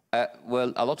Egypt?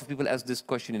 Well, a lot of people ask this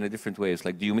question in a different way. It's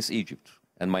like, do you miss Egypt?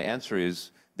 And my answer is,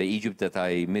 the Egypt that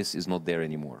I miss is not there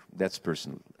anymore. That's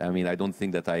personal. I mean, I don't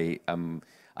think that I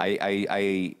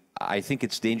think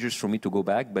it's dangerous for me to go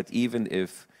back, but even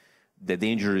if the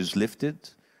danger is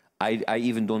lifted, I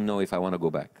even don't know if I want to go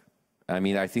back. I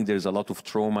mean, I think there's a lot of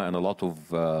trauma and a lot of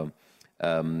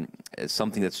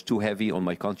something that's too heavy on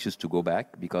my conscience to go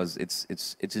back, because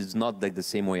it is not like the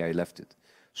same way I left it.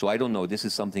 So I don't know. This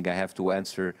is something I have to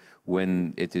answer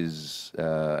when it is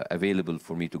available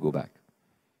for me to go back.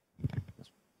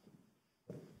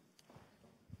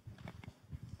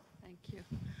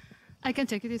 I can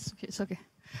take it. It's okay.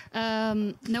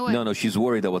 No, she's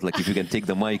worried about like if you can take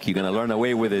the mic, you're gonna run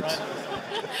away with it.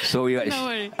 So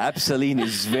Absaline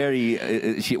is very.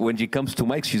 When she comes to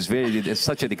mic, she's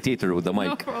such a dictator with the mic.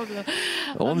 No problem.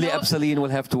 Only Absaline will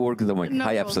have to work with the mic. No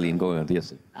Hi, problem. Absaline. Go ahead.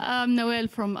 Yes. I'm Noel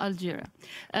from Algeria.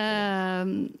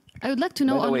 I would like to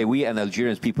know. By the way, we and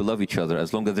Algerians people love each other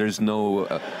as long as there's no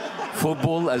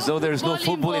football. As though there's no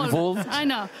football involved. I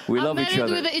know. We love each other.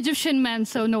 I'm married with an Egyptian man,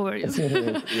 so no worries.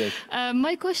 Yes.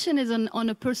 My question is on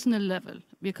a personal level,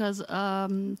 because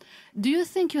do you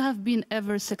think you have been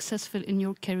ever successful in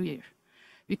your career?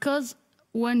 Because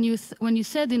when you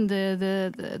said in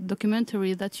the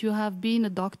documentary that you have been a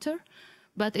doctor,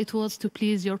 but it was to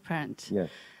please your parents.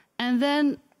 Yes. And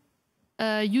then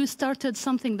you started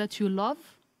something that you love,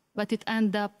 but it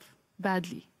ended up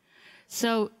badly.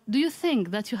 So do you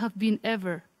think that you have been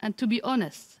ever, and to be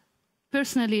honest,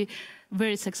 personally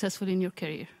very successful in your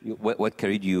career? What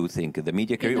career do you think? The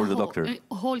media career or the doctor?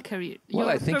 Whole career. Well,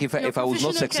 I think if I was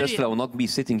not successful, I would not be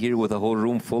sitting here with a whole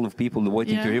room full of people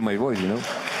waiting to hear my voice, you know?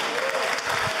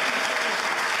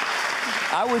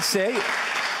 I would say,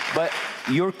 but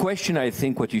your question, I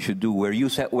think what you should do, were you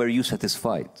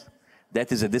satisfied?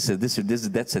 That's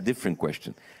a different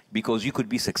question, because you could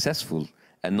be successful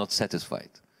and not satisfied.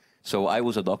 So I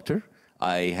was a doctor.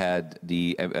 I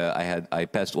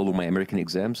passed all of my American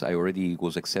exams. I already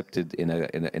was accepted in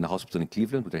a hospital in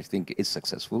Cleveland, which I think is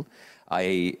successful.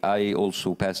 I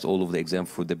also passed all of the exams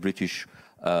for the British,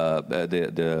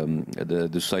 the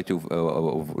Society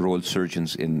of Royal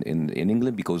Surgeons in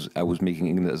England, because I was making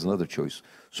England as another choice.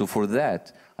 So for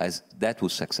that, that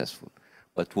was successful.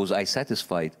 But was I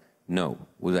satisfied? No.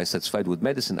 Was I satisfied with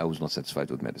medicine? I was not satisfied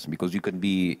with medicine, because you can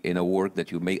be in a work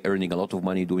that you may earning a lot of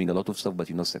money, doing a lot of stuff, but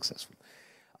you're not successful.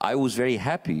 I was very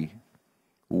happy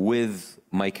with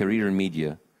my career in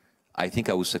media. I think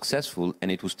I was successful, and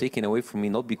it was taken away from me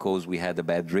not because we had a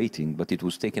bad rating, but it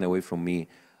was taken away from me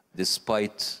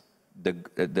despite the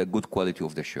good quality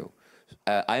of the show.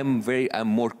 I'm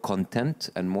more content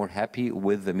and more happy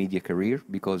with the media career,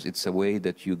 because it's a way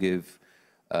that you give.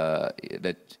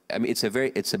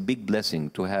 It's a big blessing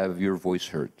to have your voice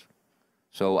heard.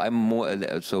 So I'm more.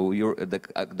 So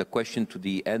the question to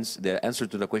the answer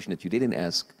to the question that you didn't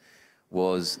ask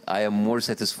was, I am more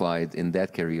satisfied in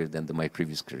that career than my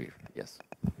previous career. Yes.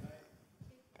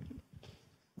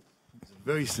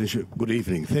 Very sincere. Good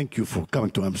evening. Thank you for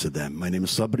coming to Amsterdam. My name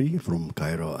is Sabri from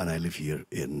Cairo, and I live here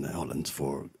in Holland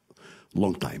for a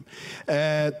long time.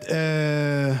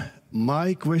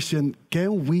 My question,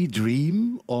 can we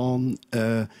dream on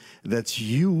that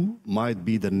you might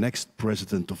be the next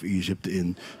president of Egypt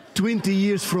in 20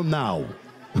 years from now?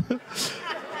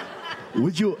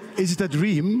 Is it a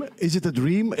dream? Is it a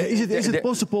dream? Is it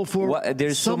possible for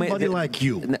somebody like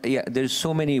you? Yeah, there's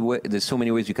so many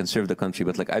ways you can serve the country,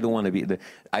 but like, I don't want to be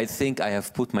I think I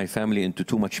have put my family into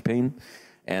too much pain,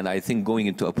 and I think going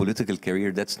into a political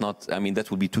career, that's not, I mean,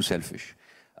 that would be too selfish.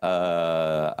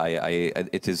 I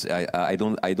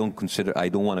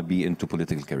don't want to be into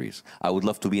political careers. I would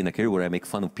love to be in a career where I make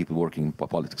fun of people working in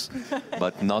politics,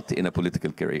 but not in a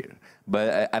political career.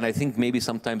 And I think maybe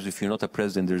sometimes if you're not a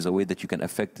president, there's a way that you can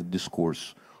affect the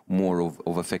discourse more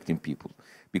of affecting people.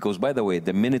 Because by the way,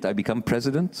 the minute I become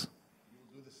president,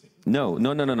 no.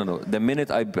 The minute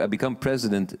I become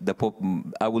president,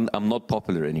 I'm not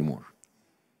popular anymore.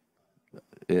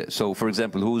 So, for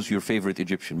example, who's your favorite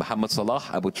Egyptian? Mohammed Salah,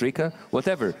 Abu Trika,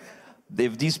 whatever.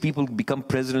 If these people become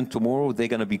president tomorrow, they're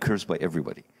going to be cursed by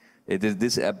everybody.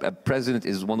 A president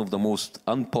is one of the most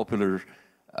unpopular,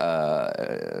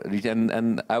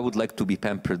 and I would like to be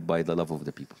pampered by the love of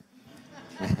the people.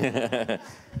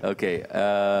 Okay.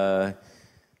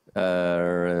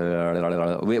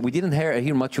 We didn't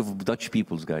hear much of Dutch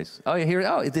peoples, guys. Oh,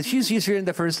 she's here in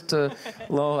the first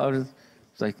law.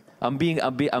 It's like, I'm being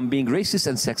racist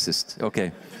and sexist.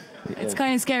 Okay. It's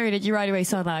kind of scary that you right away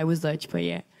saw that I was Dutch, but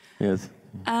yeah. Yes.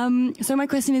 So my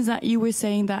question is that you were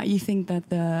saying that you think that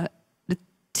the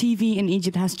TV in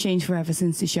Egypt has changed forever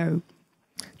since the show.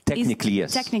 Technically,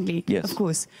 yes. Technically, yes. Of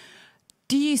course.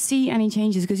 Do you see any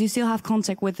changes? Because you still have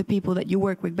contact with the people that you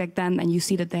worked with back then, and you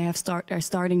see that they are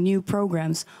starting new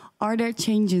programs. Are there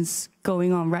changes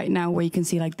going on right now where you can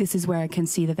see, like, this is where I can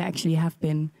see that they actually have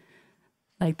been,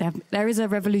 like, there is a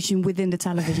revolution within the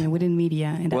television, within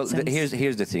media, in that sense?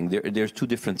 Here's the thing. There's two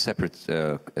different separate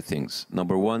things.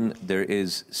 Number one, there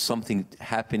is something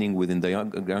happening within the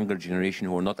younger generation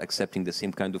who are not accepting the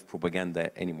same kind of propaganda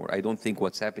anymore. I don't think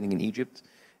what's happening in Egypt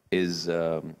is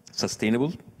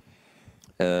sustainable,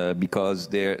 because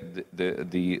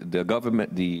the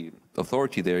government, the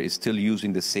authority there is still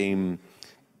using the same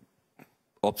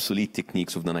obsolete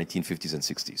techniques of the 1950s and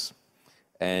 60s.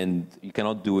 And you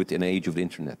cannot do it in the age of the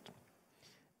internet.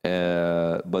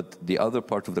 But the other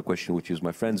part of the question, which is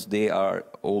my friends, they are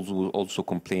also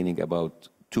complaining about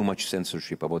too much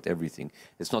censorship about everything.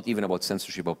 It's not even about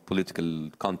censorship of political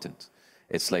content.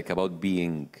 It's like about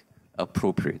being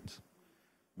appropriate.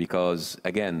 Because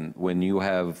again, when you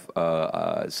have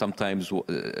sometimes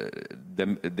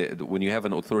when you have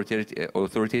an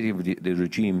authoritative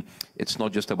regime, it's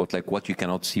not just about like what you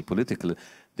cannot see politically.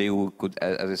 They could,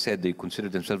 as I said, they consider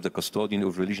themselves the custodian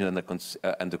of religion and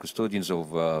the custodians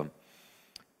of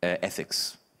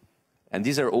ethics. And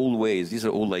these are all ways. These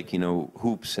are all like, you know,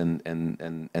 hoops and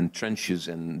trenches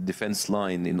and defense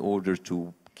line in order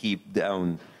to keep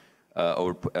down.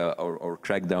 Or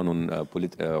crack down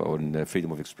on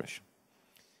freedom of expression.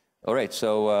 All right,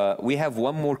 so we have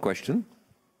one more question,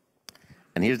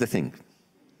 and here's the thing.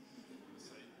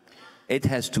 It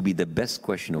has to be the best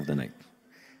question of the night.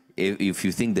 If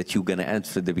you think that you're gonna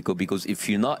answer because if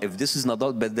this is not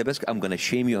the best, I'm gonna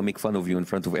shame you and make fun of you in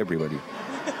front of everybody.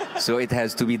 So it has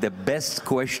to be the best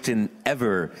question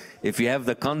ever. If you have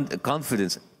the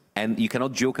confidence, and you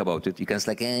cannot joke about it. You can't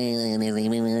like,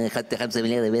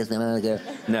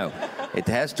 no. It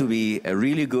has to be a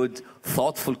really good,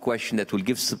 thoughtful question that will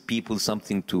give people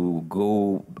something to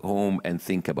go home and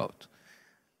think about.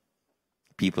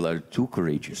 People are too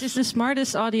courageous. This is the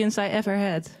smartest audience I ever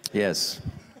had. Yes.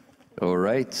 All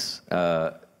right.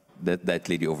 That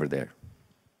lady over there.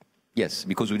 Yes,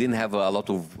 because we didn't have a lot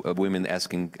of women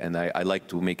asking, and I like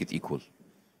to make it equal.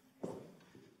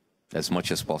 As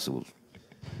much as possible.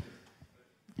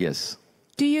 Yes.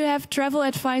 Do you have travel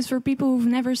advice for people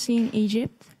who've never seen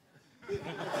Egypt?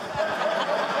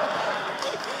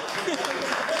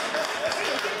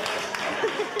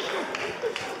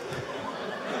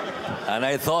 And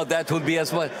I thought that would be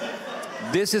as much.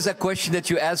 This is a question that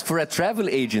you ask for a travel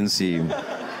agency.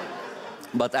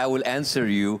 But I will answer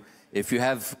you. If you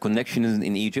have connections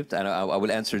in Egypt, and I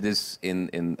will answer this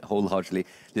in wholeheartedly.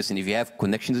 Listen, if you have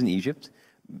connections in Egypt,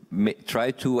 try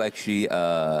to actually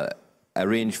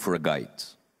arrange for a guide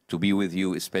to be with you,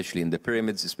 especially in the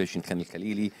pyramids, especially in Khan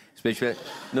al-Khalili, especially.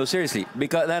 No, seriously,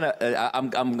 because I'm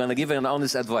gonna give an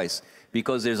honest advice,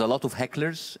 because there's a lot of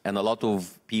hecklers and a lot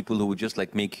of people who would just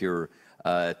like make your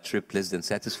trip less than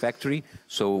satisfactory.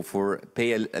 So pay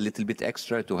a little bit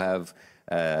extra to have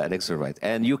an extra ride,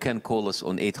 and you can call us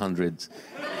on 800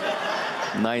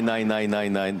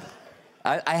 99999.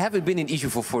 I haven't been in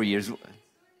Egypt for 4 years.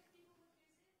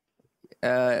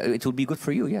 It will be good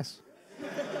for you, yes.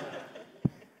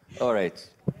 All right.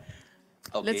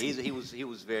 Okay, he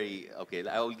was very okay.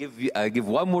 I'll give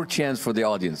one more chance for the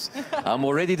audience. I'm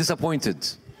already disappointed.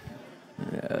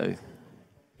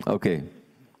 Okay.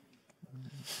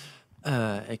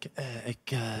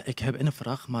 Ik heb een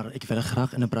vraag, maar ik wil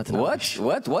graag in praten.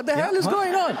 What the hell is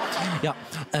going on? Ja,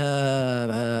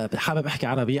 حابب أحكي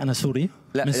عربي. أنا سوري.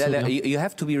 لا, you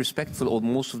have to be respectful of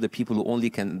most of the people who only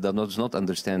does not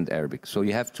understand Arabic. So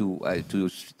you have to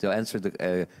answer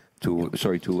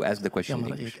to ask the question in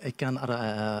English.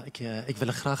 Ik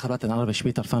wil graag praten in Arabisch.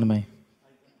 Beter van mij.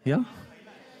 Ja?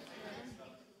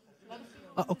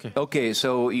 Okay. Okay,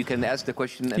 so you can ask the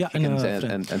question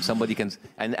and somebody can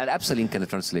and Absalin can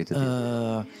translate it.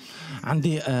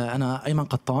 عندي أنا أيمن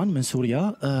قطان من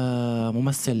سوريا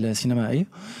ممثل سينمائي.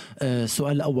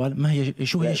 السؤال الأول ما هي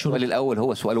شو هي شروط؟ السؤال الأول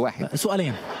هو سؤال واحد.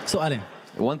 سؤالين.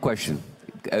 One question.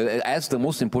 Ask the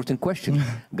most important question.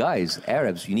 Guys,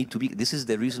 Arabs, you need to be. This is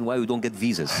the reason why we don't get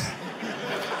visas.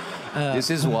 This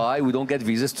is why we don't get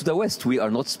visas to the West. We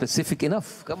are not specific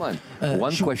enough. Come on.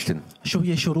 One question. شو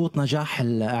هي شروط نجاح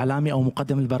الإعلامي أو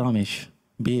مقدم البرامج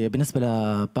بالنسبة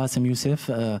لباسم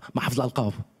يوسف مع حفظ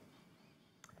الألقاب؟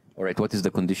 All right. What is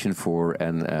the condition for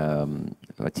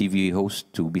a TV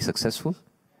host to be successful?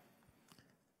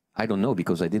 I don't know,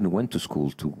 because I didn't went to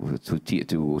school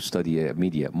to study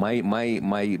media.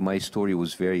 My story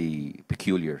was very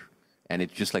peculiar. And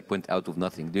it just like went out of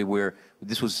nothing.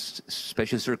 This was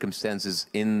special circumstances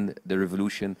in the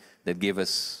revolution that gave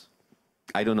us,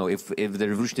 I don't know, if the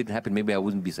revolution didn't happen, maybe I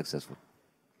wouldn't be successful.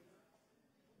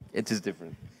 It is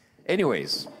different.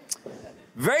 Anyways,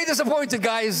 very disappointed,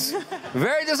 guys.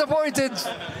 Very disappointed.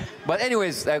 But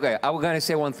anyways, okay, I'm gonna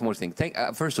say one more thing.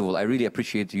 First of all, I really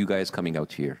appreciate you guys coming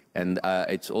out here. And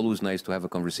it's always nice to have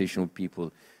a conversation with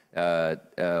people,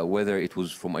 whether it was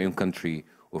from my own country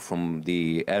or from the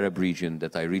Arab region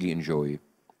that I really enjoy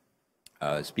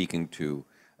speaking to.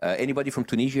 Anybody from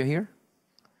Tunisia here?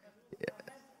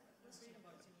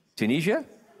 Tunisia?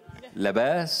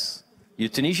 Labas? You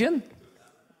Tunisian?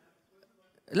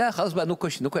 لا خلاص بقى no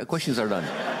questions are done.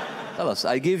 خلاص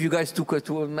I gave you guys two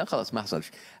خلاص ما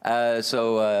حصلش.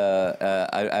 So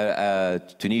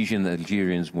Tunisian,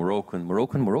 Algerians, Moroccan.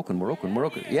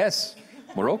 Yes,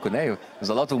 Moroccan. Hey, there's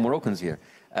a lot of Moroccans here.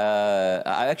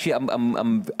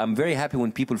 I'm very happy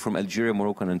when people from Algeria,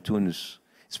 Morocco, and Tunis,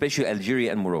 especially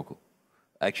Algeria and Morocco.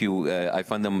 Actually, I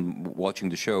find them watching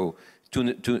the show.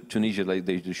 Tunisia, like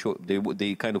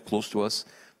they kind of close to us,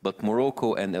 but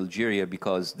Morocco and Algeria,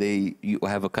 because you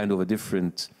have a kind of a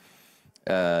different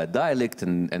dialect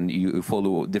and you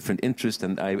follow different interests,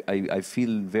 and I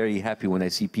feel very happy when I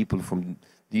see people from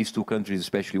these two countries,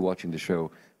 especially watching the show.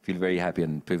 Feel very happy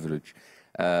and privileged.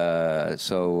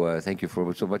 So thank you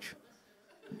for so much.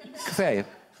 كفاية.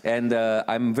 And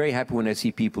I'm very happy when I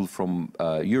see people from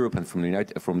Europe and from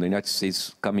the United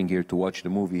States coming here to watch the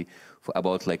movie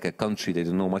about like a country they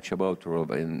don't know much about,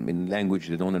 or in language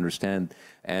they don't understand.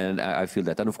 And I feel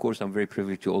that. And of course, I'm very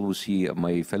privileged to always see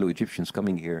my fellow Egyptians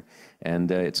coming here. And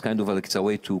it's kind of like it's a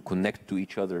way to connect to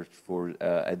each other for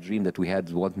a dream that we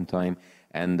had one time.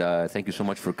 And thank you so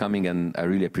much for coming, and I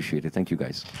really appreciate it. Thank you,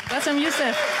 guys. Bassem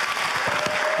Youssef.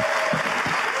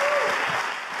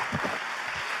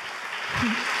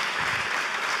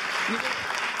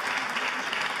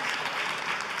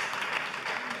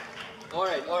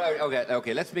 All right,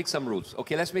 okay, let's make some rules.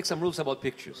 Okay, let's make some rules about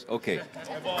pictures. Okay.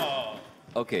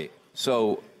 Okay,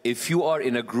 so if you are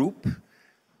in a group,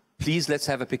 please let's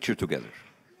have a picture together.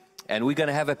 And we're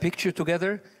gonna have a picture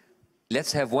together.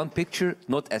 Let's have one picture,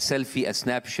 not a selfie, a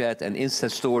Snapchat, an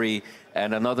Insta story,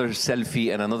 and another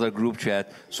selfie and another group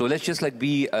chat. So let's just like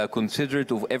be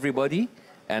considerate of everybody,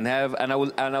 and I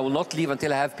will not leave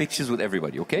until I have pictures with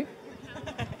everybody, okay?